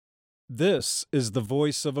This is the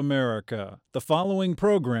voice of America. The following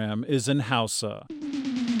program is in Hausa.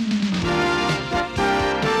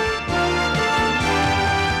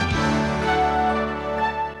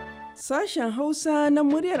 Sashen Hausa na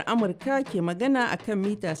muryar Amurka ke magana a kan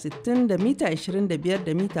mita 60 da mita 25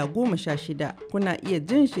 da mita 16. Kuna iya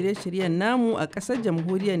jin shirye-shiryen namu a ƙasar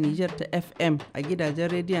jamhuriyar Nijar ta FM a gidajen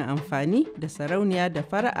rediyon amfani da sarauniya da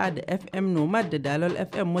fara'a da FM Nomad da Dalol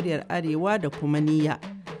FM muryar Arewa da kuma niyya.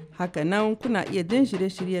 Hakanan kuna iya jin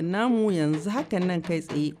shirye-shiryen namu yanzu hakan nan kai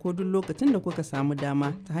tsaye ko duk lokacin da kuka samu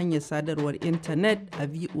dama ta hanyar sadarwar intanet a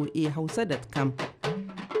voahausa.com.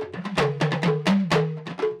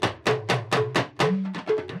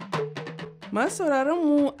 Masu sauraron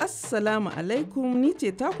mu Assalamu alaikum, ni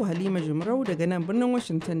ce taku Halima Jumrau daga nan birnin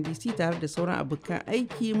Washington DC tare da sauran abokan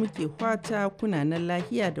aiki muke fata kuna nan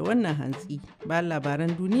lahiya da wannan hantsi. Bayan labaran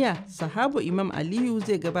duniya, Sahabu Imam Aliyu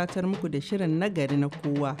zai gabatar muku da shirin nagari na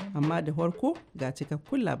kowa, amma da farko ga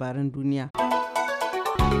cikakkun labaran duniya.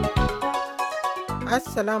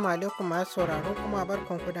 Assalamu alaikum masu sauraro kuma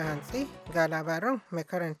barkanku da hantsi ga labaran mai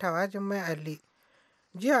karantawa Jummai Ali.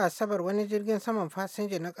 Jiya Asabar wani jirgin saman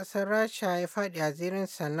fasinja na ƙasar Rasha ya faɗi a zirin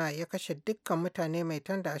Sana'a ya kashe dukkan mutane mai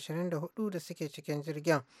tan da 24 da suke cikin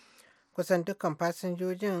jirgin. Kusan dukkan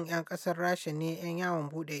fasinjojin 'yan ƙasar Rasha ne 'yan yawon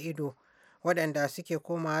buɗe ido waɗanda suke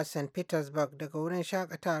komawa St. Petersburg daga wurin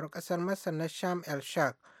shakatawar ƙasar Masar na Sharm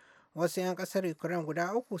el-Sheikh. Wasu 'yan ƙasar Ukraine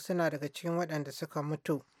guda uku suna daga cikin waɗanda suka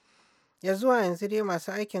mutu. Ya zuwa yanzu dai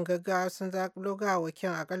masu aikin gaggawa sun zaƙulo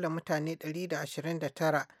gawawwakin akalla mutane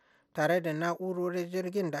 129. Tare da na'urorin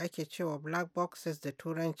jirgin da ake cewa black boxes da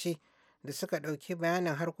turanci da suka ɗauki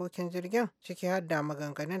bayanin harkokin jirgin ciki har da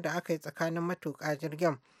maganganun da aka yi tsakanin matuƙa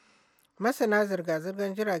jirgin. Masana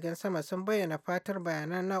zirga-zirgar jiragen sama sun bayyana fatar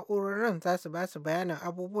bayanan na'urorin za su ba su bayanin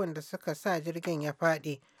abubuwan da suka sa jirgin ya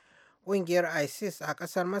faɗi. Ƙungiyar ISIS a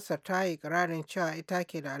ƙasar Masar ta yi ƙirarin cewa ita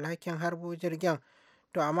ke da alhakin harbo jirgin,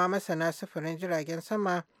 to amma masana sufurin jiragen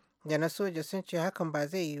sama da na soja sun ce hakan ba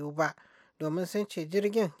zai yiwu ba. Domin sun ce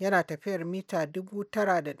jirgin yana tafiyar mita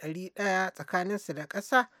 9,100 tsakaninsu da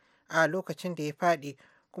ƙasa a lokacin da ya faɗi,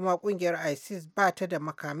 kuma ƙungiyar ISIS ba ta da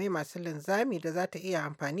makamai masu linzami da za ta iya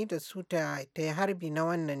amfani da su ta yi harbi na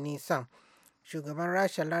wannan nisan. Shugaban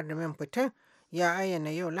Rasha Vladimir Putin ya ayyana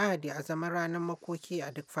yau Lahadi a zaman ranar makoki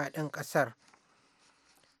a duk faɗin ƙasar.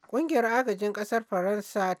 Ƙungiyar agajin ƙasar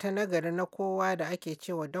Faransa ta nagari na kowa da ake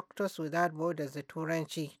cewa Doctors Without Borders da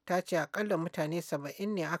Turanci ta ce akalla mutane 70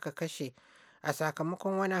 ne aka kashe a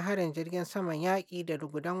sakamakon wani harin jirgin saman yaƙi da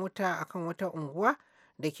lugudan wuta akan wata unguwa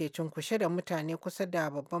da ke cunkushe da mutane kusa da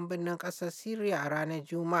babban birnin ƙasar Syria a ranar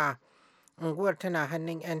Juma'a. Unguwar tana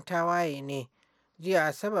hannun 'yan tawaye ne. Jiya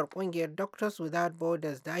Asabar ƙungiyar Doctors Without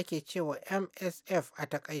Borders da ake cewa MSF a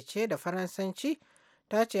takaice da Faransanci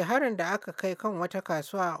ta ce harin da aka kai kan wata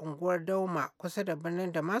kasuwa a unguwar Dauma kusa da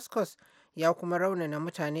birnin Damascus ya kuma raunana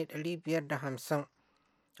mutane 550.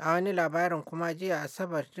 A wani labarin kuma jiya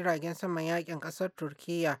Asabar jiragen saman yakin ƙasar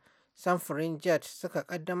Turkiyya samfurin jet suka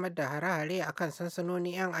ƙaddamar da hare-hare a kan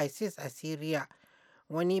sansanonin 'yan ISIS a Siriya.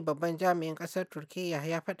 Wani babban jami'in ƙasar Turkiyya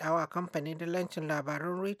ya faɗa wa kamfanin dillancin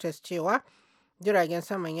labarun Reuters cewa jiragen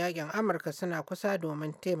saman yakin Amurka suna kusa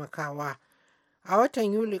domin taimakawa. A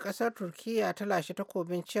watan Yuli ƙasar Turkiyya ta lashe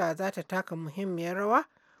takobin cewa za ta taka muhimmiyar rawa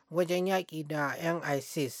wajen yaƙi da 'yan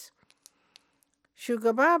ISIS.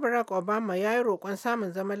 Shugaba Barack Obama ya yi roƙon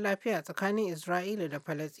samun zaman lafiya tsakanin Isra'ila da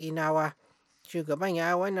Falasɗinawa. Shugaban ya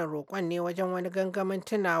yi wannan roƙon ne wajen wani gangamin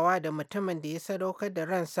tunawa da mutumin da ya sadaukar da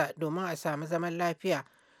ransa domin a samu zaman lafiya,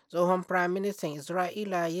 tsohon Firaministan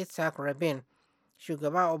Isra'ila Yitzhak Rabin.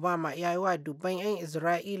 Shugaba Obama ya yi wa dubban 'yan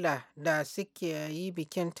Isra'ila da suke yi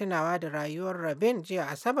bikin tunawa da rayuwar Rabin jiya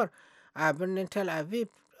Asabar a birnin Tel Aviv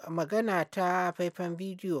magana ta faifan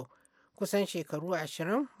bidiyo kusan shekaru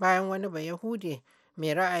 20 bayan wani Bayahude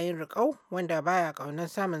mai ra'ayin riƙau wanda baya ƙaunar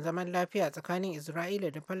samun zaman lafiya tsakanin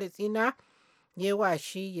Isra'ila da Falasɗina ya wa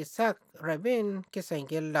shi Yitzhak Rabin kisan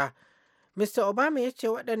gilla. Mr. Obama ya ce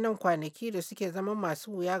waɗannan kwanaki da suke zama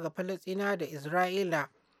masu wuya ga Falasɗina da Isra'ila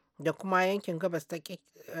da kuma yankin gabas ta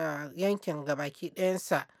yankin gabaki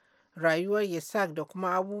ɗayansa, rayuwar Yitzhak da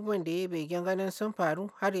kuma abubuwan da ya begen ganin sun faru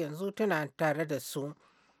har yanzu tana tare da su.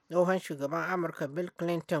 Tsohon shugaban Amurka Bill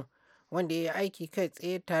Clinton, wanda ya yi aiki kai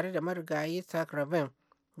tsaye tare da marigayi Yitzhak Rabin,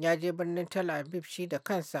 ya je birnin Tel Aviv shi da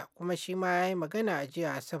kansa kuma shi ma ya yi magana a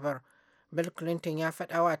jiya Asabar. Bill Clinton ya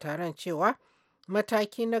faɗa wa taron cewa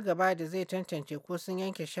mataki na gaba da zai tantance ko sun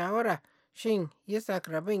yanke shawara shin Yitzhak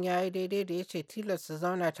Rabin ya yi daidai da ya ce tilas su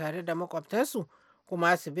zauna tare da makwabtansu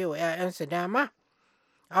kuma su bai wa 'ya'yansu dama.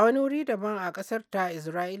 A wani wuri daban a ƙasar ta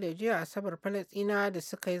Isra'ila jiya Asabar Falasɗinawa da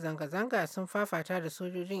suka yi zanga-zanga sun fafata da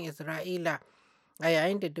sojojin Isra'ila a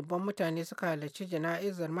yayin da dubban mutane suka halarci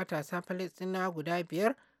jana'izar matasa Falasɗinawa guda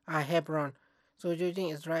 5 a Hebron. Sojojin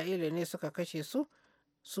Isra'ila ne suka kashe su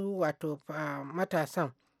wato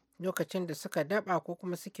matasan lokacin da suka daba ko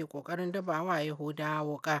kuma suke kokarin dabawa Yahudawa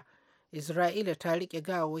wuka. Isra'ila ta rike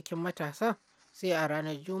gawawwakin matasan sai a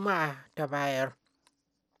ranar Juma'a ta bayar.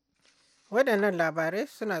 Waɗannan labarai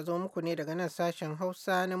suna zo muku ne daga nan sashen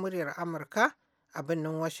Hausa na muryar Amurka a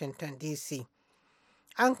birnin Washington DC.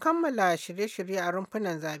 An kammala shirye-shirye a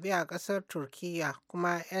rumfunan zaɓe a ƙasar Turkiyya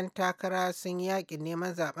kuma 'yan takara sun yi yaƙin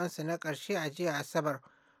neman zaɓensu na ƙarshe a jiya Asabar,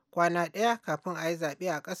 kwana ɗaya kafin a yi zaɓe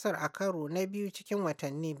a ƙasar a karo na biyu cikin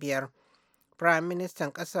watanni 5. Firayim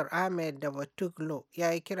Ministan ƙasar Ahmed Davutoglu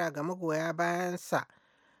ya yi kira ga magoya bayansa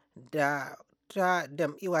da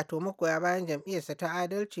magoya bayan jam'iyyarsa ta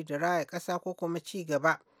adalci da raya ƙasa ko kuma ci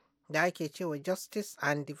gaba da ake cewa Justice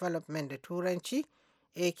and Development da Turanci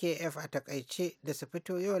AKF a takaice da su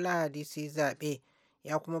fito yau Lahadi su yi zaɓe.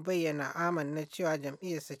 Ya kuma bayyana amanna cewa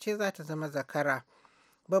jam'iyyarsa ce za ta zama zakara.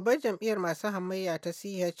 Babbar jam'iyyar masu hamayya ta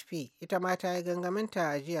CHP ita ma ta yi gangaminta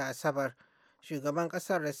a jiya Asabar. Shugaban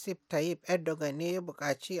ƙasar Recep Tayyip Erdogan ne ya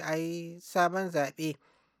buƙaci a yi sabon zaɓe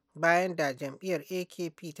bayan da jam'iyyar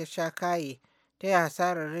AKP ta sha kaye ta yi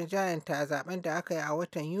hasarar rinjayenta a zaben da aka yi a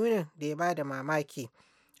watan Yunin da ya bada mamaki.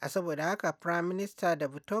 A saboda haka Prime Minister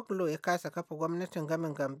Davutoglu ya kasa kafa gwamnatin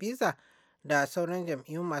gamin Gambiza da sauran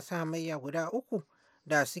jam'iyyun masu hamayya guda 3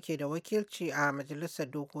 da suke da wakilci a Majalisar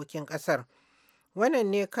Dokokin ƙasar. Wannan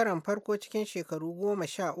ne karan farko cikin shekaru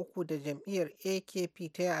 13 da jam'iyyar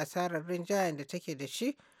AKP ta yi asarar rinjayen da take da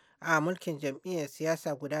shi a mulkin jam'iyyar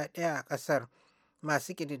siyasa guda ɗaya a ƙasar.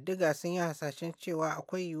 Masu ƙididdiga sun yi hasashen cewa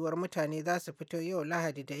akwai yiwuwar mutane za su fito yau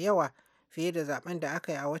Lahadi da yawa fiye da zaben da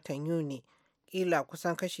aka yi a watan Yuni. Ƙila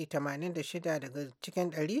kusan kashi 86 daga cikin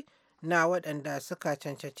 100 na waɗanda suka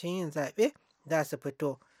cancanci yin zaɓe za su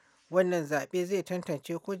fito. Wannan zaɓe zai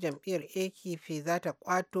tantance ko jam'iyyar AKP za ta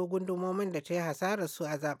ƙwato gundumomin da ta yi hasararsu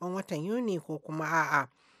a zaben watan Yuni ko kuma a'a.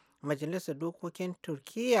 Majalisar Dokokin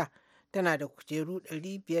Turkiyya tana da kujeru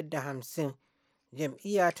 550.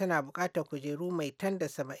 Jam'iyya tana buƙatar kujeru mai tan da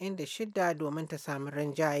 76 domin ta samu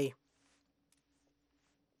rinjaye.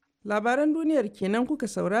 Labaran duniyar kenan kuka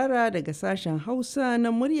saurara daga sashen Hausa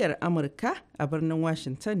na muryar Amurka a birnin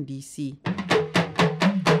Washington DC.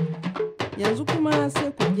 Yanzu kuma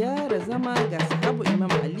sai ku gyara zama ga sahabu Imam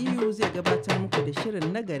Aliyu zai gabatar muku da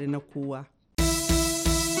shirin nagari na kowa.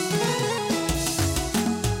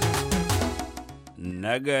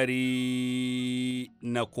 Nagari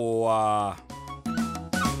na kowa.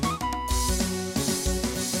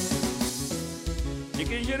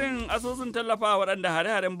 Cikin shirin asusun tallafa waɗanda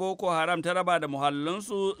hare-haren Boko Haram ta raba da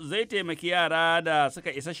muhallinsu zai taimaki yara da suka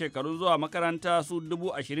isa shekarun zuwa makaranta su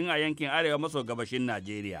 20,000 a yankin arewa maso gabashin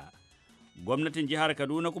Najeriya. Gwamnatin jihar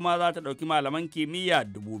Kaduna kuma za ta ɗauki malaman kimiyya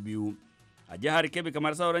 2,000. A jihar Kebbi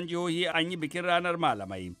kamar sauran jihohi an yi bikin ranar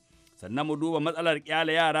malamai. Sannan mu duba matsalar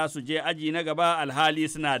ƙyale yara su je aji na gaba alhali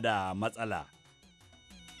suna da matsala.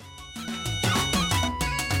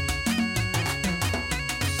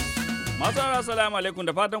 Masu assalamu alaikum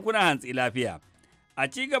da fatan kuna hantsi lafiya. A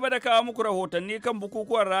ci gaba da kawo muku rahotanni kan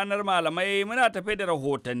bukukuwan ranar malamai muna tafe da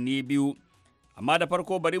rahotanni biyu. Amma da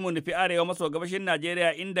farko bari mu nufi arewa maso gabashin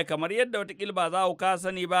Najeriya inda kamar yadda watakila ba za ku ka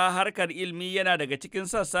sani ba harkar ilmi yana daga cikin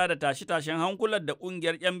sassa da tashe-tashen hankulan da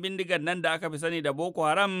ƙungiyar 'yan bindigar nan da aka fi sani da Boko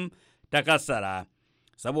Haram ta kassara.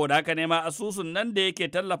 Saboda haka ne ma asusun nan da yake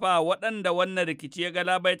tallafa waɗanda wannan rikici ya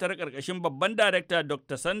galabaitar ƙarƙashin babban darakta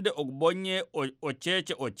Dr. Sande Ogbonye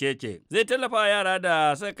Ocece zai tallafa yara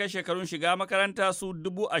da suka kai shekarun shiga makaranta su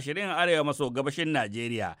 20,000 a arewa maso gabashin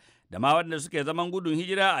Najeriya da ma waɗanda suke zaman gudun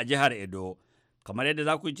hijira a jihar Edo. Kamar yadda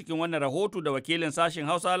za ku yi cikin wannan rahoto da wakilin sashen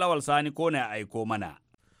Hausa Lawal Sani Kone ya aiko mana.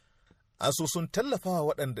 Asusun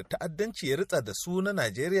tallafawa waɗanda ta'addanci ya ritsa da su na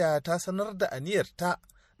Najeriya ta sanar da aniyarta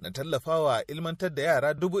na tallafawa ilmantar da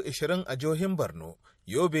yara 20,000 a jihohin Borno,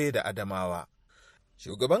 Yobe da Adamawa.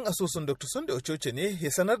 Shugaban asusun Dr. Sunday Ochoche ne ya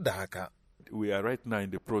sanar da haka. We are right now in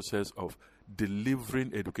the process of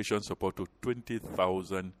delivering education support to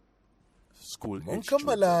 20,000 school age Mun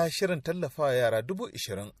kammala shirin tallafawa yara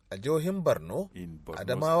 20,000 a jihohin Borno,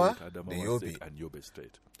 Adamawa da Yobe.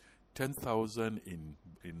 10,000 in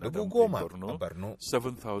 10,000 a Borno,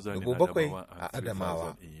 7,000 in 7,000 Adamawa, a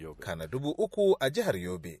Adamawa, in Yobe. kana 3,000 a jihar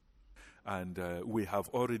Yobe. And we have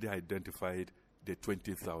already identified the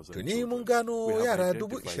 20,000. Tuni mun gano yara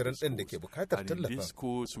 20,000 ɗin da ke bukatar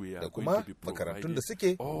tallafin da kuma makarantun da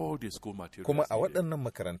suke, kuma a waɗannan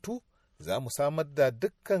makarantu za mu samar da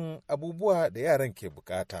dukkan abubuwa da yaran ke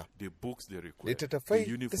bukata, littattafai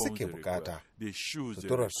da suke bukata,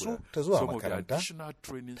 suturarsu ta zuwa makaranta,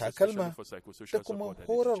 takalma da kuma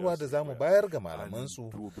horarwa da za mu bayar ga malamansu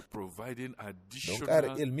don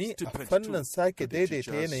ƙara ilmi a fannin sake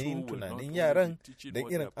daidaita yanayin tunanin yaran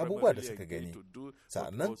don irin abubuwa da suka gani.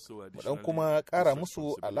 Sa'annan mu dan kuma ƙara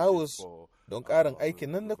musu alawus don ƙarin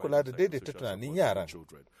aikin nan na kula da daidaita tunanin yaran.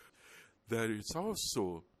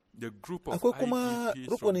 Akwai kuma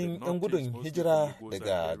rukunin 'yan gudun hijira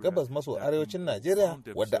daga gabas maso arewacin Najeriya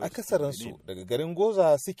wadda akasarinsu daga garin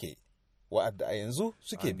Goza suke, wa'adda a yanzu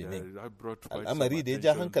suke Benin, al'amari da ya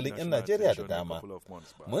ja hankalin 'yan Najeriya da dama.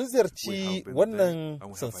 Mun ziyarci wannan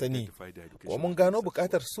sansani kuma mun gano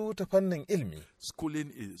bukatar su ta fannin ilmi.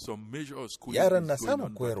 Yaran na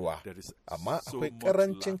samun koyarwa, amma akwai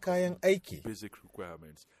ƙarancin kayan aiki.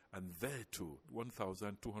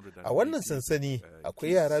 A wannan sansani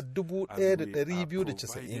akwai yara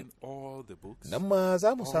 1,290. Nan ma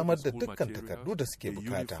za mu samar da dukkan takardu da suke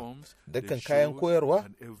bukata, dukkan kayan koyarwa,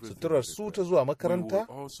 suturar su ta zuwa makaranta,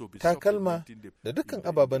 takalma da dukkan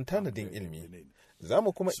ababen tanadin ilimi. Za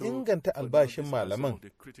mu kuma inganta albashin malaman.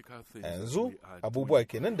 A yanzu abubuwa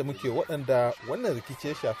kenan da muke waɗanda wannan rikici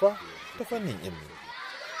ya shafa ta fannin ilimi.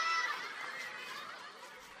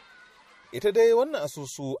 Ita dai wannan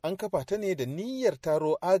asusu an kafa ta ne da niyyar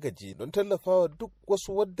taro agaji don tallafawa duk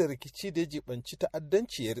wasu wadda rikici da ya jibanci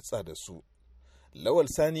ta'addanci ya ritsa da su. Lawal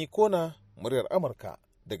Sani Kona, muryar Amurka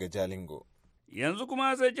daga Jalingo. Yanzu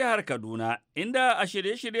kuma sai jihar Kaduna, inda a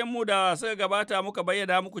shirye-shiryenmu da suka gabata muka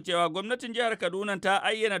bayyana muku cewa gwamnatin jihar Kaduna ta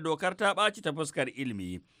ayyana dokar ta ɓaci ta fuskar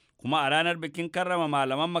ilimi. Kuma a ranar bikin karrama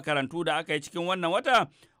malaman makarantu da aka yi cikin wannan wata,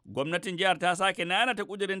 gwamnatin jihar ta sake nanata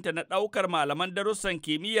kudirinta na ɗaukar malaman darussan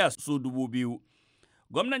kimiyya su 2,000.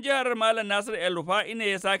 Gwamnan jihar Malam Nasir El-Rufa'i ne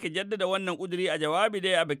ya sake jaddada wannan kudiri a jawabi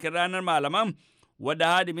da a bikin ranar malaman, wadda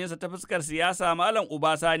hadiminsa ta fuskar siyasa Malam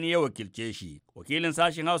Uba Sani ya wakilce shi. Wakilin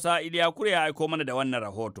sashen Hausa Iliya Kure ya aiko mana da wannan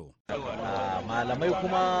rahoto. Malamai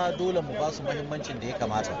kuma dole mu ba su muhimmancin da ya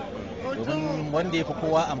kamata, domin wanda ya fi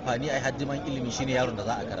kowa amfani a haddiman ilimi shine yaron da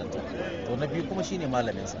za a karanta, to na biyu kuma shine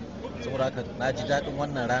malaminsa. Saboda haka na ji daɗin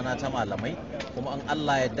wannan rana ta malamai, kuma an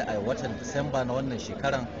Allah yadda a watan Disamba na wannan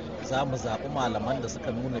shekaran za mu zaɓi malaman da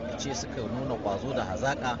suka nuna fice, suka nuna ƙwazo da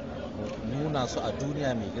hazaƙa, nuna su a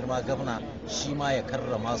duniya. Mai girma gwamna shi ma ya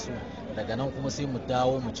karrama su, daga nan kuma sai mu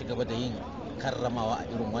dawo mu ci gaba da yin karramawa a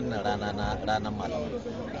irin wannan rana na ranar malamai.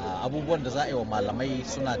 Abubuwan da za a yi wa malamai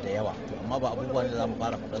suna da yawa, amma ba abubuwan da za mu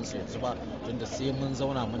fara faɗan su yanzu ba, tunda sai mun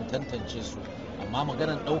zauna mun tantance su. Amma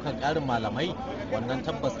maganar ɗaukar ƙarin malamai, wannan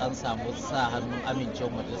tabbas an samu sa hannun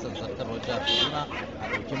amincewar majalisar zartarwar jihar Kaduna a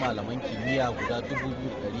ɗauki malaman kimiyya guda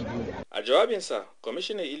 2,200. A jawabinsa,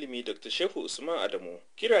 kwamishinan ilimi Dr. Shehu Usman Adamu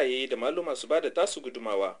kiraye da maluma su bada tasu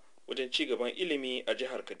gudumawa wajen ci gaban ilimi a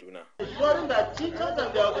jihar Kaduna. Ensuring that teachers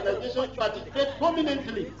and their organizations participate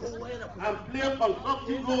prominently and play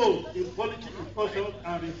constructive roles in policy discussions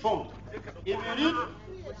and reform. If you read,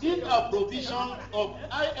 these are provisions of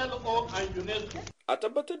ILO and UNESCO. A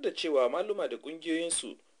tabbatar da cewa maluma da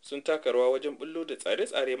kungiyoyinsu sun taka rawa wajen bullo da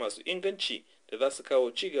tsare-tsare masu inganci da za su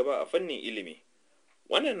kawo ci gaba a fannin ilimi.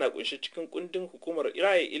 Wannan na kunshi cikin kundin hukumar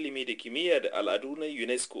raye ilimi da kimiyya da al'adu na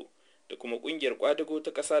UNESCO da kuma kungiyar kwadago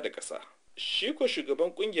ta ƙasa da ƙasa. Shi ko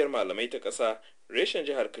shugaban kungiyar malamai ta ƙasa reshen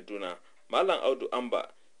jihar Kaduna, Malam Audu Amba,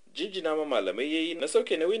 jinjina ma malamai yayi na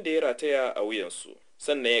sauke nauyin da ya rataya a wuyansu.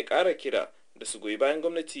 Sannan ya ƙara kira da su goyi bayan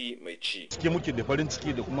gwamnati mai ci. Cike muke da farin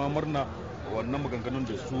ciki da kuma murna wannan maganganun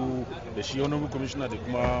da shi wani kwamishina da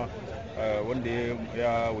kuma wanda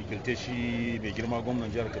ya wakilce shi mai girma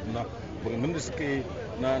gwamnan jihar Kaduna, maganganun da suka yi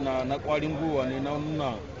na kwarin gwiwa ne, na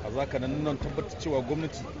nuna hazaka na nuna tabbatar cewa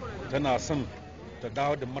gwamnati tana son ta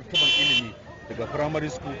dawo da martaban ilimi daga primary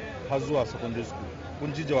school har zuwa secondary school.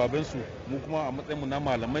 Kun ji jawabansu, mu kuma a matsayinmu na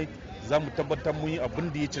malamai za mu tabbatar mun yi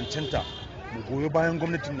abin da ya cancanta, mu goyi bayan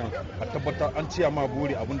gwamnatin nan a tabbatar an ciya ma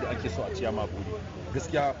buri abin da ake so a ciya ma buri.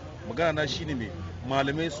 Gaskiya magana na shine mai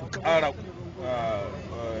malamai su ƙara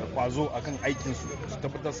kwazo akan aikinsu, su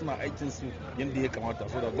tabbatar suna aikinsu yadda ya kamata,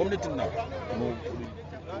 so da gwamnatin na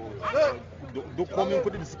duk komin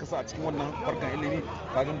kudi da suka sa a cikin wannan harkar ilimi,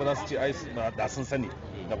 kagan ba za su ce ai da sun sani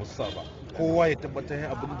da ba su sa ba. Kowa ya tabbatar yin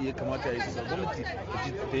abin da ya kamata ya yi, su gwamnati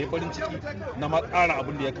ta yi farin ciki na ma ƙara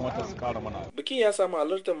abin da ya kamata su ƙara mana. Bikin ya samu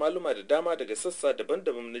halartar maluma da dama daga sassa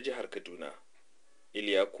daban-daban na jihar Kaduna.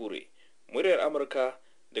 Iliya Kure, muryar Amurka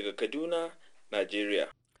daga Kaduna, Najeriya.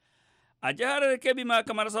 A jihar Kebbi ma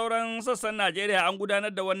kamar sauran sassan Najeriya an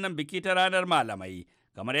gudanar da wannan biki ta ranar malamai,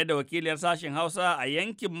 kamar yadda wakiliyar sashen Hausa a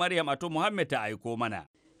yankin Maryam Ato Muhammad ta aiko mana.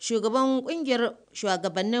 Shugaban kungiyar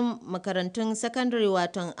shugabannin makarantun sakandare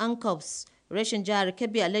watan ANCOPS rashin jihar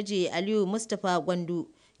Kebbi Alhaji Aliyu Mustapha Gwandu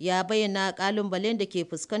ya bayyana kalubalen da ke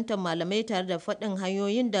fuskantar malamai tare da faɗin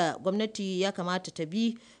hanyoyin da gwamnati ya kamata ta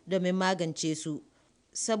bi domin magance su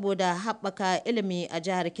saboda haɓaka ilimi a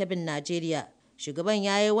jihar Kebbin Najeriya. Shugaban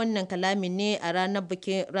ya yi wannan kalamin ne a ranar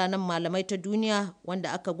bikin ranar malamai ta duniya wanda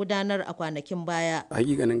aka gudanar a kwanakin baya.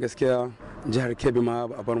 Hakikanin gaskiya jihar Kebbi ma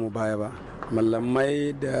ba a bar mu baya ba.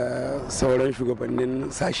 Malamai da sauran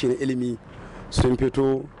shugabannin sashi na ilimi sun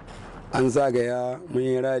fito an zagaya mun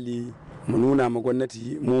yi rali mu nuna ma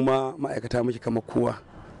gwamnati mu ma ma'aikata muke kamar kowa.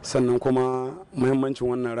 Sannan kuma muhimmancin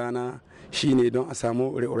wannan rana shine don a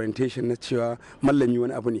samu reorientation na cewa mallami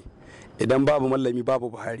wani abu ne. Idan babu mallami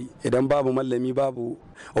babu Buhari, idan babu mallami babu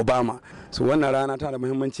Obama. So wannan rana tana da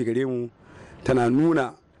muhimmanci gare mu, tana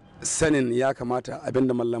nuna sanin ya kamata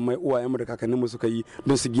abinda mallamai uwayenmu da kakanninmu suka yi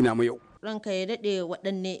don su gina mu yau. Ranka ya daɗe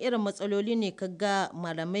waɗanne irin matsaloli ne kaga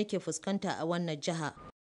malamai ke fuskanta a wannan jiha?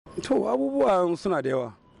 To abubuwa suna da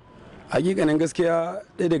yawa. Hakikanin gaskiya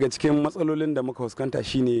ɗaya daga cikin matsalolin da muka fuskanta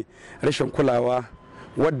shine rashin kulawa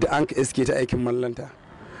wadda an ka iske ta aikin mallanta.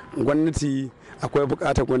 Gwamnati akwai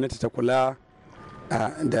buƙatar gwamnati ta kula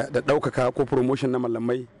da ɗaukaka ko promotion na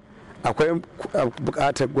mallamai. Akwai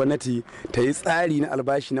buƙatar gwamnati ta yi tsari na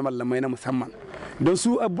albashi na mallamai na musamman don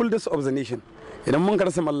su a builders of the nation. Idan mun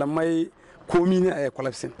karasa mallamai komi ne a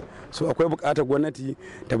collapsing. So akwai buƙatar gwamnati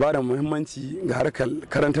ta ba da muhimmanci ga harkar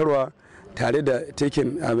karantarwa tare da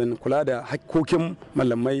taken kula da hakkokin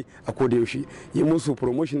mallamai a kodayaushe, yi musu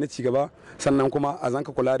promotion na cigaba, sannan kuma a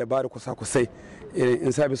zanka kula da ba da kusa-kusai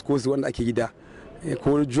in service courses wanda ake gida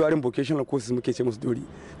ko juwarin vocational courses muke ce musu dori.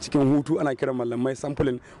 Cikin hutu ana kiran mallamai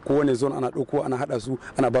sampling ko wani zone ana ɗauko ana haɗa su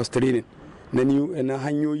ana ba su training na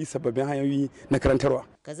hanyoyi sababbin hanyoyi na karantarwa.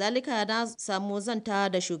 Kazalika na samu zanta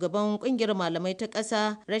da shugaban kungiyar malamai ta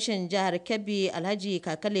ƙasa rashin jihar Kebbi Alhaji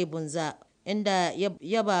Kakale Bunza, inda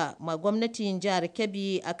yaba ma gwamnatin jihar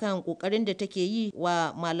Kebbi akan kokarin da take yi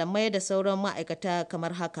wa malamai da sauran ma'aikata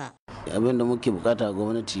kamar haka. Abin da muke bukata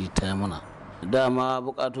gwamnati ta yi mana. Dama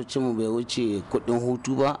bukatocinmu bai wuce kuɗin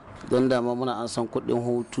hutu ba, don dama muna an san kuɗin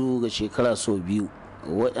hutu ga shekara sau biyu.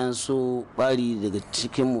 Waɗansu ɓari daga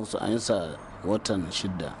cikinmu su ansa watan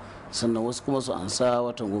 6, sannan wasu kuma su ansa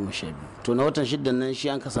watan 12. To na watan 6 nan shi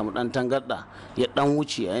an ka samu ɗan tangarɗa ya ɗan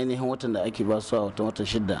wuce ainihin watan da ake ba su a watan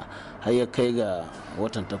 6 har ya kai ga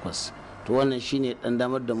watan 8. To wannan shine ɗan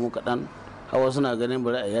damar da mu kaɗan, hawa suna ganin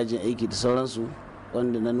bari a yajin aiki da sauransu,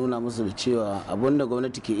 wanda na nuna musu da cewa abin da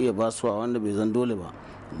gwamnati ke iya basuwa wanda bai zan dole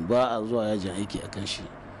ba a zuwa yajin aiki a kan shi.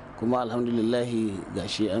 Kuma alhamdulillahi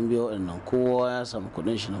gashi an biya waɗannan kowa ya samu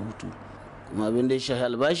kuɗin shi na hutu. Kuma abin da ya shafi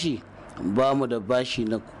albashi ba mu da bashi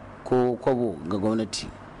na ko kwabo ga gwamnati,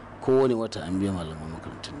 kowane wata an biya malaman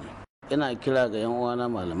makarantun ne. Ina kira ga yan uwana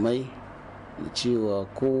malamai da cewa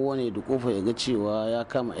kowane da kofa ya ga cewa ya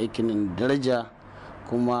kama aikin daraja,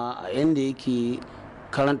 kuma a yanda yake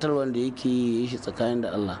karantar wanda yake yi shi tsakanin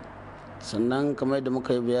da Allah. Sannan kamar da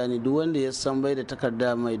muka yi bayani, duk wanda ya san bai da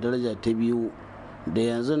takarda mai daraja ta 2 da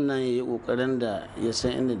yanzu nan ya yi kokarin da ya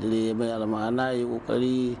san inda dare ya bai almana, ya yi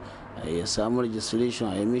kokari ya samu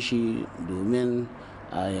registration a yi mishi domin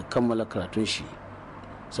ya kammala karatun shi.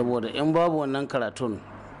 Saboda in babu wannan karatun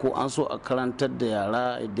ko an so a karantar da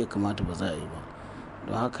yara yadda ya kamata ba za a yi ba.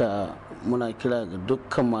 Don haka muna kira ga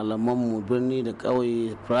dukkan malamanmu birni da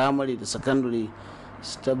ƙauye, firamare da sakandare,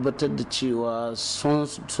 su tabbatar da cewa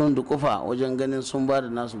sun dukufa wajen ganin sun ba da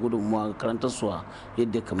nasu gudunmuwa ga karantarsuwa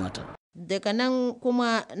yadda ya kamata. Daga nan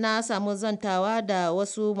kuma na samu zantawa da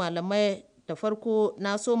wasu malamai. Da farko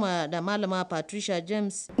na soma da malama Patricia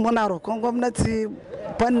James. Muna roƙon gwamnati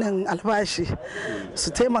fannin albashi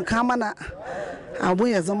su taimaka mana abu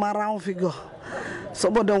ya zama round figure,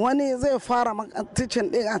 saboda wani zai fara teaching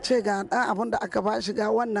din a ce ga dan abin da aka ba shi ga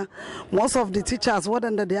wannan. Most of the teachers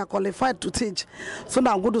waɗanda they are qualified to teach suna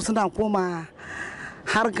gudu suna koma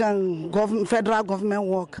harkan federal government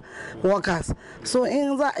workers. So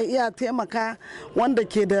in za a iya taimaka wanda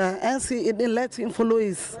ke da NCE din let him follow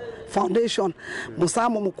his foundation, mu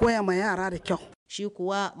samu mu koya ma yara da kyau. Shi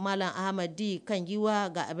kuwa Malam Ahmad D kan giwa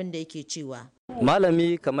ga abin da yake cewa.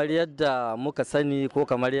 Malami kamar yadda muka sani ko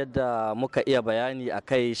kamar yadda muka iya bayani a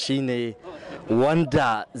kai shine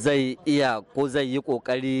wanda zai iya ko zai yi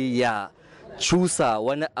kokari ya cusa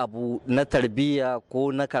wani abu na tarbiyya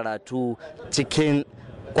ko na karatu cikin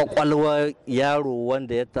kwakwalwar yaro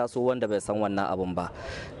wanda ya taso wanda bai san wannan abun ba.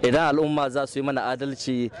 Idan al'umma za su yi mana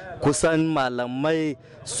adalci, kusan malamai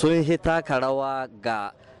sun taka rawa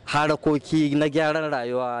ga harakoki na gyaran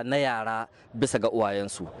rayuwa na yara bisa ga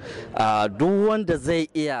uwayensu. Duk wanda zai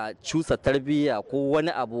iya cusa tarbiyya ko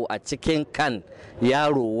wani abu a cikin kan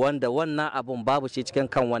yaro wanda wannan abun babu shi cikin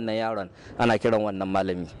kan wannan yaron, ana kiran wannan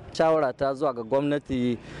malami. Shawara ta zuwa ga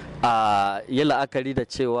gwamnati a yi la'akari da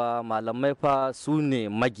cewa malamai fa su ne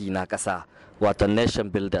magina ƙasa, wato nation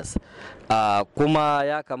builders. Kuma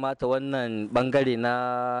ya kamata wannan bangare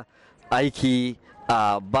na aiki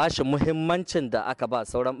a bashi muhimmancin da aka ba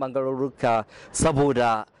sauran bangarorruka,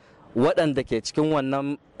 saboda waɗanda ke cikin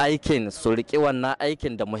wannan aikin su riƙe wannan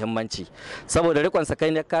aikin da muhimmanci, saboda rikon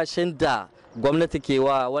sakai na kashin da gwamnati ke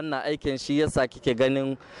wa wannan aikin shi yasa kike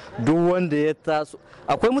ganin duk wanda ya taso.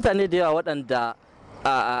 Akwai mutane da yawa waɗanda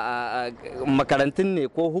makarantun ne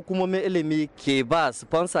ko hukumomin ilimi ke ba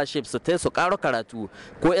sponsorship su su karo karatu,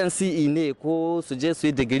 ko NCE ne ko su je su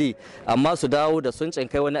yi digiri, amma su dawo da sun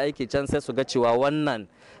cinkai wani aiki can sai su ga cewa wannan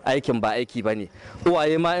aikin ba aiki ba ne.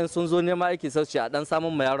 Uwaye ma in sun zo neman aiki sai su ce a dan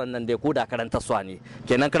samun ma yaron nan dai ko da karantarsuwa ne,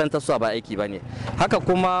 kenan karantarsuwa ba aiki ba ne. Haka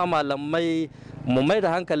kuma malamai mu mai da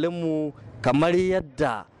hankalinmu kamar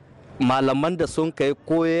yadda malaman da sun kai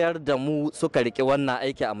koyar da mu suka riƙe wannan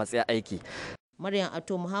aiki a matsayin aiki. Maryam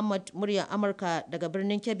Ato Muhammad, muryar Amurka daga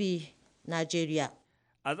birnin Kebbi, Najeriya.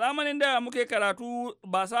 A zamanin da muke karatu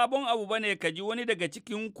ba sabon abu bane ka ji wani daga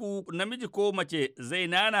cikinku namiji ko mace zai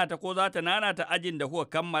nanata ko za ta nanata ajin da kuka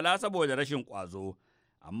kammala saboda rashin ƙwazo.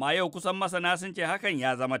 Amma yau kusan masana sun ce hakan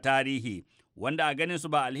ya zama tarihi, wanda a ganin su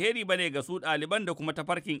ba alheri bane ga su ɗaliban da kuma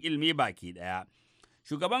tafarkin ilmi baki ɗaya.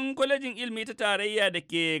 Shugaban kwalejin ilmi ta tarayya da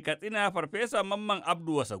ke Katsina, Farfesa Mamman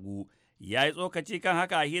Abdu Wasagu, ya yi tsokaci kan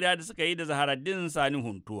haka a hira da suka yi da Zaharaddin Sani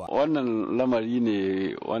Huntuwa. Wannan lamari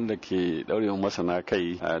ne wanda ke ɗaurewa masana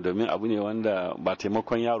kai, domin abu ne wanda ba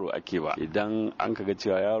taimakon yaro ake ba. Idan an kaga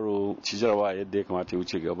cewa yaro ci jarawa yadda ya kamata ya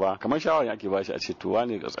wuce gaba, kamar shawara ake ba shi a ce to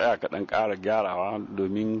wane ka tsaya ka dan ƙara gyarawa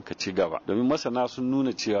domin ka ci gaba. Domin masana sun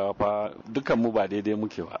nuna cewa fa dukan mu ba daidai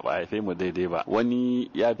muke ba haife mu daidai ba. Wani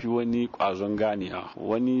ya fi wani ƙwazon ganewa,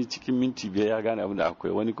 wani cikin minti 5 ya gane abin da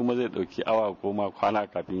akwai, wani kuma zai ɗauki awa ko ma kwana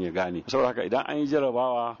kafin ya gane. Saboda haka idan an yi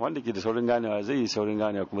jarabawa, wanda ke da saurin ganewa zai yi saurin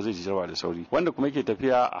ganewa kuma zai ci jarabawa da sauri, wanda kuma yake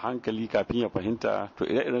tafiya a hankali kafin ya fahimta, to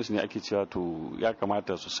ire-iren su ne ake cewa to ya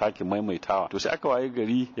kamata su sake maimaitawa. To sai aka waye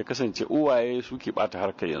gari ya kasance uwaye suke bata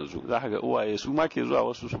harkar yanzu. Za ka ga uwaye su ma ke zuwa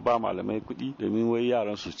wasu su ba malamai kuɗi domin wai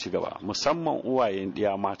yaran su ci gaba, musamman uwayen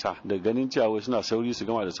ɗiya mata, da ganin cewa wai suna sauri su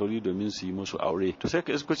gama da sauri domin su yi musu aure. To sai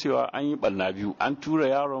ka isko cewa an yi ɓarna biyu, an tura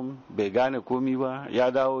yaron bai gane komi ba,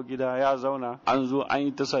 ya dawo gida ya zauna, an zo an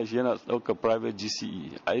yi ta sashi yana ɗaukar private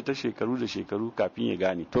GCE a yi ta shekaru da shekaru kafin ya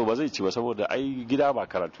gane. To ba zai ci ba saboda ai gida ba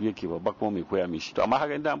karatu yake ba kuma mai koya mishi. To amma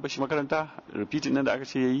haka inda an bashi makaranta, repeating nan da aka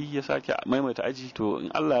ce yayi ya sake maimaita aji, to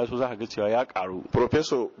in Allah ya so za ka ga cewa ya karu.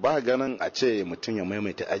 Professor, ba ganin a ce mutum ya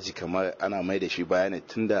maimaita aji kamar ana mai da shi bayani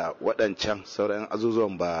tunda waɗancan sauran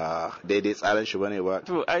azuzuwan ba daidai tsarin shi bane ba.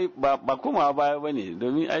 To ai ba komawa baya bane,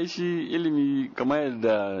 domin ai shi ilimi kamar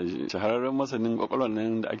yadda shahararren masanin kwakwalwar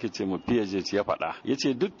nan da ake ce ma PhD ya faɗa,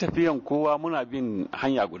 yace duk tafiyan kowa muna bin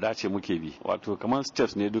hanya guda ce muke bi, wato kamar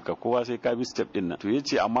steps ne duka, kowa sai ka bi step din nan. To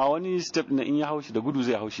yace amma wani step din in ya haushi da gudu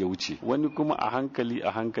zai haushi ya wuce, wani kuma a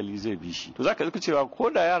hankali zai bi shi. To zaka ga cewa ko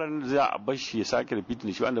da yaran da za a bar shi ya sake repeat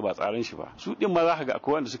shi wanda ba tsaran shi ba, su din ma za ka ga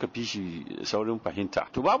akwai wanda suka fi shi saurin fahimta.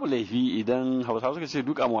 To babu laifi idan Hausawa suka ce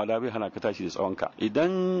duka mawada bai hana ka tashi da tsawon ka.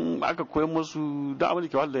 Idan aka koyar musu da abin da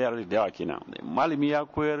ke wahala da yara da yawa kenan, malami ya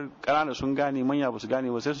koyar, ƙanana sun gane, manya ba su gane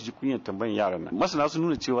ba, sai su ji kunyar tambayan yaran nan. Masana sun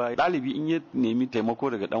nuna cewa ɗalibi in ya nemi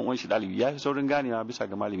taimako daga dan uwan shi ɗalibi ya fi saurin ganewa bisa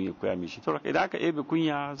ga malami ya koya mishi. Saboda idan aka ebe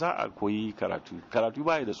kunya za a koyi karatu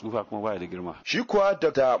baya da tsufa kuma baya da girma. Shi kuwa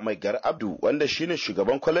Dr. Maigar Abdu, wanda shine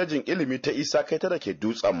shugaban kwalejin ilimi ta Isa Kaita da ke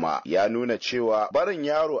Dutsen ma, ya nuna cewa barin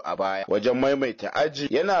yaro a baya wajen maimaita aji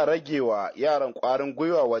yana ragewa yaran kwarin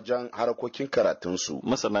gwiwa wajen harkokin karatunsu.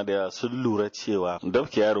 Masana da sun lura cewa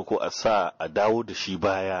dauke yaro ko a sa a dawo da shi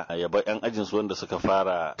baya ya bar yan ajin su wanda suka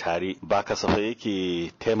fara tare ba kasafai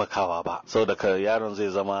yake taimakawa ba, saboda yaron zai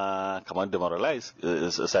zama kamar demoralized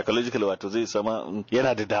psychologically, wato zai zama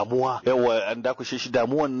yana da damuwa. Yawa an dakushe shi,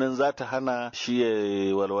 damuwan nan za ta hana shi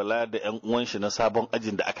ya walwala da yan uwan shi na sabon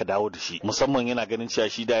ajin da aka dawo da shi, musamman yana ganin cewa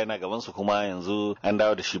shi da yana gaban su kuma yanzu an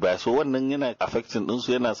dawo da shi baya. So wannan yana affecting din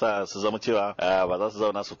su, yana sa su zama cewa ba za su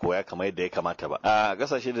zauna su koya kamar yadda ya kamata ba. A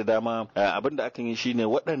kasashe da dama abin da akan yi shine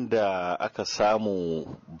waɗanda aka samu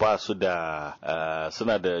ba su da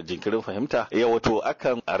suna da jinkirin fahimta, wato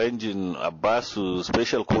akan arrangin a basu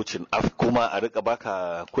special coaching kuma a rika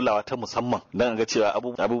baka kulawa ta musamman dan ga cewa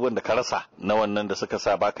abubuwan da ka rasa na wannan da suka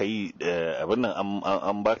sa baka yi abin nan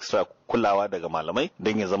an ba extra kulawa daga malamai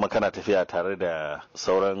don ya zama kana tafiya tare da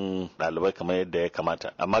sauran ɗalibai kamar yadda ya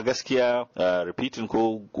kamata. Amma gaskiya repeating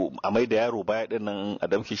ko a mai da yaro baya din nan a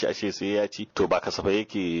damke shi ashe sai ya ci to ba kasafai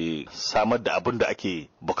yake samar da abin da ake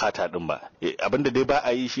bukata din ba. Abin da dai ba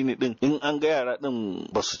a yi shine din in an ga yara din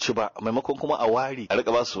ba su ci ba maimakon kuma a wari a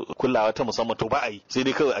rika ba su kulawa ta musamman to ba a yi sai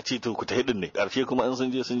dai kawai a ce to ku tafi din ne karshe kuma in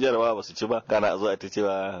sun je sun jaraba ba su ci ba kana a zo a ta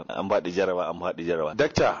cewa an faɗi jaraba.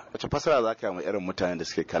 Dakta wace fasara za ka yi ma irin mutanen da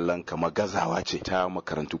suke kallon kamar gazawa ce ta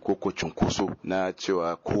makarantu ko cunkoso na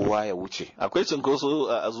cewa kowa ya wuce? Akwai cunkoso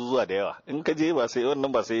a azuzuwa da yawa in ka je ba sai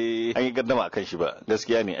an yi gardama akan shi ba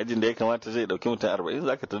gaskiya ne ajin da ya kamata zai dauki mutum 40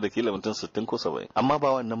 zaka tar da kila mutum 60 ko 70 amma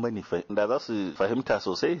ba wannan bane da za su fahimta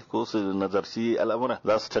sosai ko su nazarci al'amura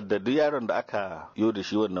za su tadda duk yaron da aka yo da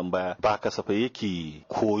shi wannan baya ba kasafai yake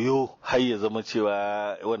koyo har ya zama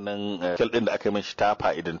cewa wannan kyal din da aka yi mashi ta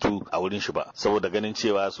fa'idantu a wurin shi ba saboda ganin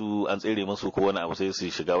cewa su an tsere musu ko wani abu sai su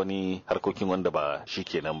shiga wani harkokin wanda ba shi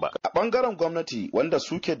kenan ba. A bangaren gwamnati wanda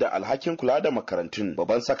suke da alhakin kula da makarantun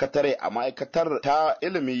babban sakatare a ma'aikatar ta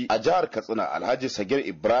ilimi a jihar Katsina Alhaji Sagir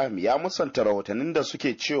Ibrahim ya musanta rahotannin da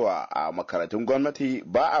suke cewa a makarantun gwamnati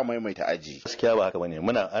ba a maimaita aji. Gaskiya ba haka bane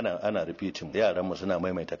ana repeating yaran mu suna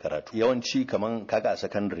maimaita karatu. Yawanci kaman kaga a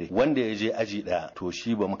secondary wanda ya je aji daya to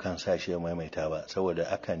shi ba mukan sa shi ya maimaita ba saboda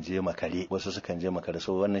akan je makare wasu sukan je makare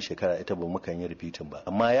so wannan shekara ita ba mukan yi repeating ba.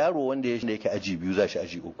 Amma yaro wanda yake aji biyu za shi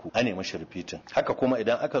aji uku ane mashi repeating. Haka kuma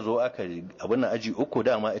idan aka zo aka abin nan aji uku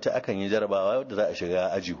dama ita akan yi jarabawa da za a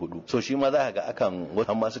shiga aji hudu. So shi ma za ka ga akan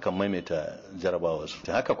amma sukan maimaita jarabawa su.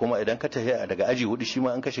 Haka kuma idan ka tafi daga aji hudu shi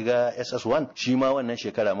ma an ka shiga SS1 shi ma wannan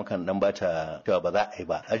shekara mukan dan bata cewa ba za a yi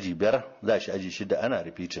ba. Aji 5 za shi aji 6 ana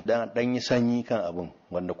repeating. Dan yi sanyi kan abun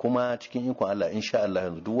wanda kuma cikin ikon Allah insha Allah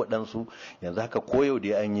yanzu duk waɗansu yanzu haka koyau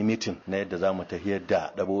da an yi meeting na yadda za mu tafiyar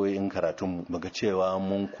da daboyin karatun mu ga cewa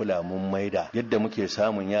mun kula mun maida yadda muke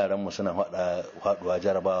samun yaran mu suna faduwa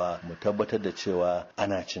jarabawa mu tabbatar da cewa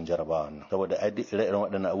ana cin jarabawan nan saboda ire-iren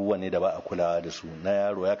waɗannan abubuwa ne da ba a kulawa da su na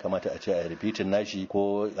yaro ya kamata a ce a repeating nashi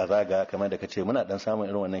ko a zaga kamar da kace muna dan samun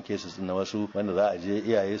irin wannan cases na wasu wanda za a je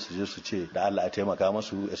iyaye su je su ce da Allah a taimaka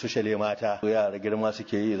musu especially mata yara girma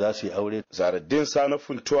suke yi za su yi aure. Zaruddin Sani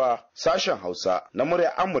Funtuwa sashen Hausa na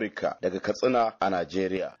murya Amurka daga Katsina a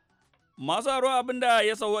Najeriya. Masu haro abin da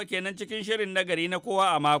ya sauwa kenan cikin shirin nagari na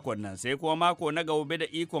kowa a makon nan sai kuma mako na gobe da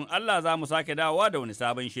ikon Allah za mu sake dawowa da wani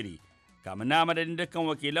sabon shiri. Kamin na madadin dukkan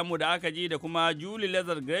wakilanmu da aka ji da kuma Julie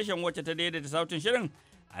Lazar Gresham wacce ta daidaita sautin shirin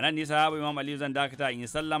a nan nisa habu Imam Aliyu zan dakata in yi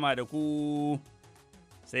sallama da ku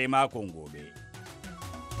sai makon gobe.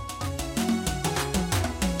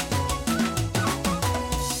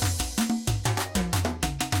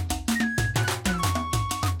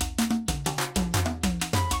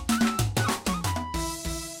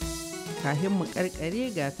 Kahin mu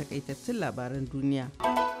karkare ga takaitattun labaran duniya.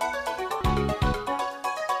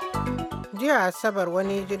 Jiya Asabar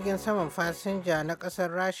wani jirgin saman fasinja na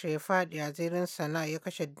kasar Rasha ya faɗi a zirin Sana'a ya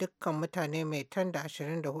kashe dukkan mutane mai tan da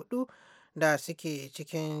 24 da suke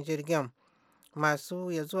cikin jirgin.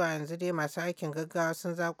 Ya zuwa yanzu dai masu aikin gaggawa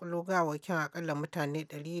sun zakulo gawakin akalla mutane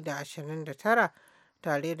 129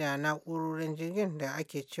 tare da na'urorin jirgin da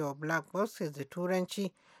ake cewa black boxes da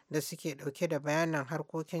turanci da suke dauke da bayanan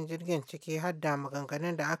harkokin jirgin ciki har da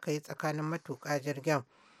maganganun da aka yi tsakanin matuƙa jirgin.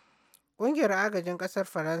 Ƙungiyar agajin ƙasar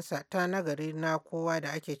Faransa ta nagari na kowa da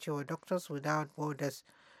ake cewa Doctors Without Borders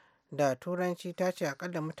da turanci ta ce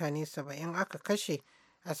akalla mutane 70 aka kashe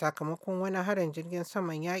a sakamakon wani harin jirgin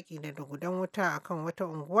saman yaƙi da lugudan wuta akan wata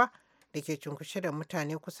unguwa da ke cunkushe da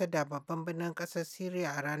mutane kusa da babban birnin ƙasar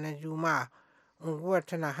Syria a ranar Juma'a. Unguwar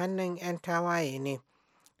tana hannun 'yan tawaye ne.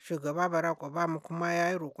 Shugaba Barack Obama kuma ya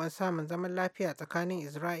yi roƙon samun zaman lafiya tsakanin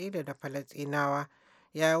Isra'ila da Falasɗinawa.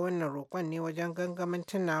 Ya yi wannan roƙon ne wajen gangamin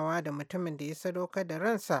tunawa da mutumin da ya sadaukar da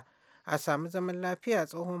ransa a samu zaman lafiya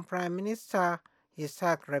tsohon Prime Minister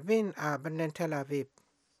Yitzhak Rabin a birnin Tel Aviv.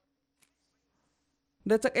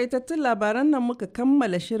 Da takaitattun labaran nan muka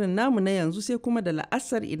kammala shirin namu na yanzu sai kuma da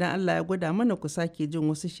la'asar idan Allah ya gwada mana ku sake jin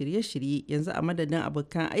wasu shirye-shirye yanzu a madadin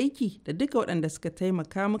abokan aiki da duka waɗanda suka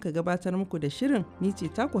taimaka muka gabatar muku da shirin ni ce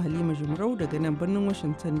taku Halima Jumrau daga nan birnin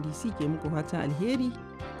Washington DC ke muku fatan alheri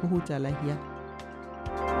ku huta lafiya.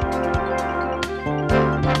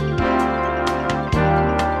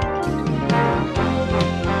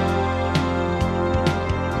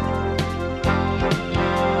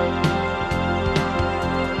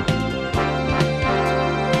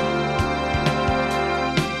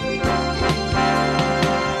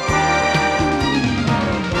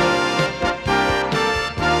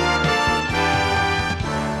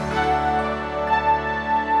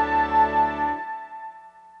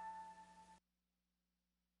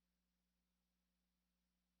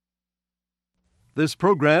 This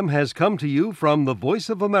program has come to you from the Voice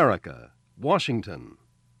of America, Washington.